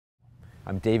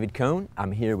I'm David Kohn.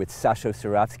 I'm here with Sasho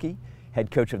Cirovski,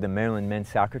 head coach of the Maryland men's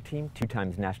soccer team, 2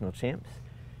 times national champs.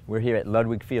 We're here at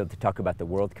Ludwig Field to talk about the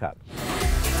World Cup.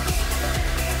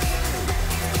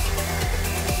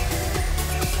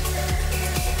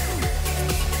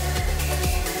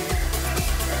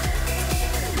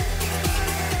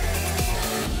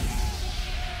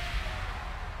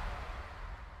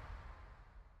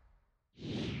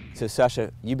 So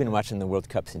Sasha, you've been watching the World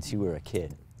Cup since you were a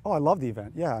kid. Oh, I love the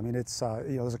event. Yeah, I mean, it's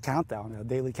there's a countdown, a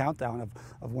daily countdown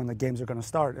of when the games are going to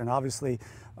start, and obviously,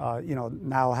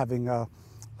 now having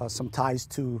some ties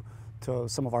to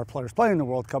some of our players playing in the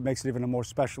World Cup makes it even a more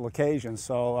special occasion.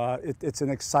 So it's an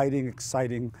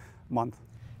exciting month.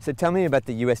 So tell me about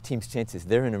the U.S. team's chances.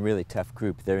 They're in a really tough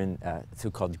group. They're in a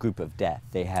so-called group of death.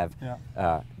 They have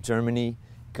Germany,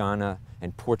 Ghana,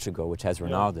 and Portugal, which has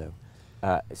Ronaldo.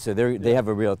 So they have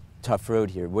a real tough road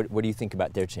here. What do you think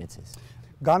about their chances?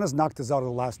 Ghana's knocked us out of the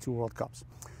last 2 World Cups.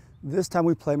 This time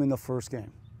we play them in the first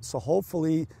game. So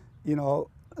hopefully,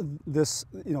 this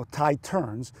tide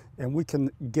turns and we can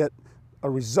get a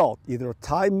result, either a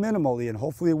tie minimally and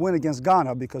hopefully a win against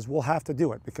Ghana, because we'll have to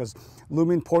do it. Because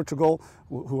looming Portugal,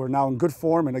 who are now in good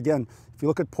form, and again, if you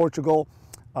look at Portugal,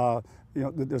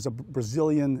 there's a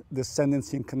Brazilian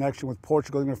descendancy and connection with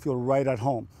Portugal. They're going to feel right at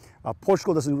home.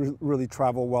 Portugal doesn't really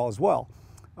travel well as well.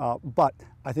 But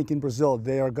I think in Brazil,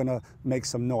 they are going to make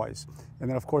some noise. And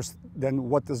then, of course,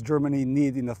 what does Germany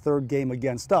need in the 3rd game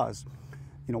against us?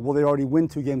 Will they already win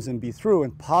 2 games and be through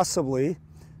and possibly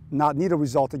not need a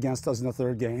result against us in the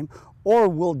 3rd game? Or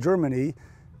will Germany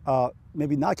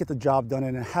maybe not get the job done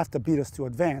and have to beat us to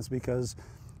advance? Because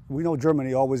we know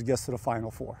Germany always gets to the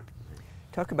Final 4.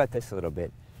 Talk about this a little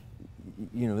bit.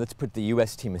 Let's put the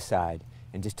U.S. team aside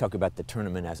and just talk about the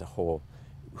tournament as a whole.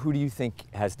 Who do you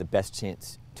think has the best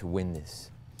chance to win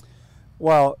this?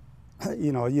 Well,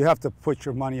 you have to put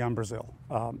your money on Brazil.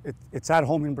 It's at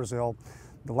home in Brazil.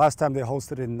 The last time they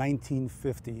hosted in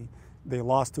 1950, they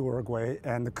lost to Uruguay,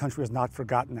 and the country has not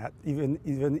forgotten that, even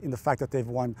in the fact that they've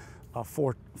won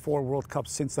 4 World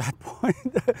Cups since that point.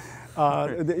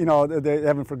 They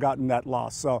haven't forgotten that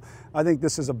loss. So I think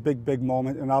this is a big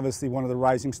moment, and obviously one of the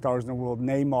rising stars in the world,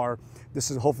 Neymar,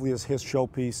 this is hopefully his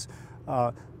showpiece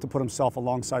to put himself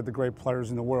alongside the great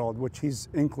players in the world, which he's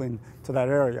inkling to that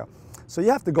area. So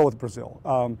you have to go with Brazil.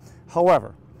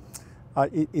 However,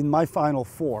 in my Final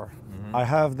 4, I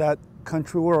have that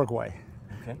country Uruguay,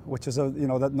 which is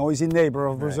that noisy neighbor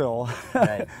of Brazil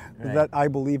that I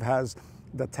believe has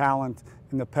the talent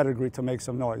and the pedigree to make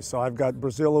some noise. So I've got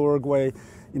Brazil, Uruguay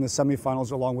in the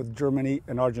semifinals, along with Germany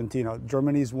and Argentina.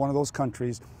 Germany is one of those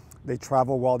countries. They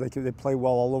travel well. They play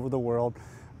well all over the world.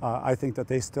 I think that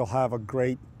they still have a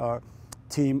great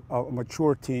team, a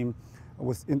mature team,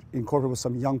 incorporated with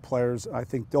some young players. I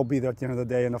think they'll be there at the end of the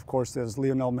day. And of course, there's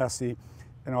Lionel Messi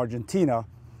in Argentina,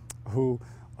 who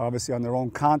are obviously on their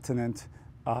own continent.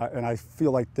 And I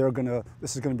feel like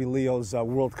this is going to be Leo's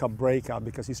World Cup breakout,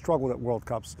 because he struggled at World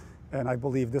Cups. And I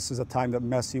believe this is a time that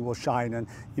Messi will shine. And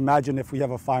imagine if we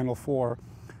have a Final 4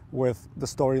 with the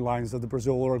storylines of the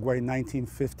Brazil-Uruguay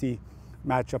 1950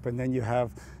 matchup, and then you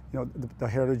have the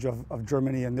heritage of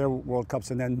Germany and their World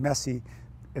Cups, and then Messi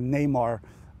and Neymar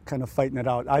kind of fighting it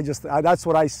out. That's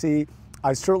what I see.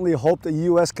 I certainly hope the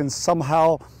U.S. can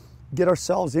somehow get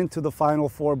ourselves into the Final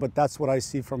 4, but that's what I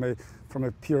see from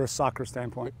a pure soccer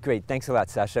standpoint. Great, thanks a lot,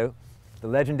 Sasho. The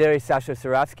legendary Sasho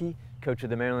Cirovski, coach of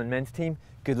the Maryland men's team.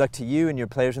 Good luck to you and your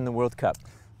players in the World Cup.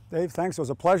 Dave, thanks. It was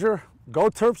a pleasure. Go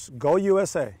Terps, go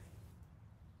USA.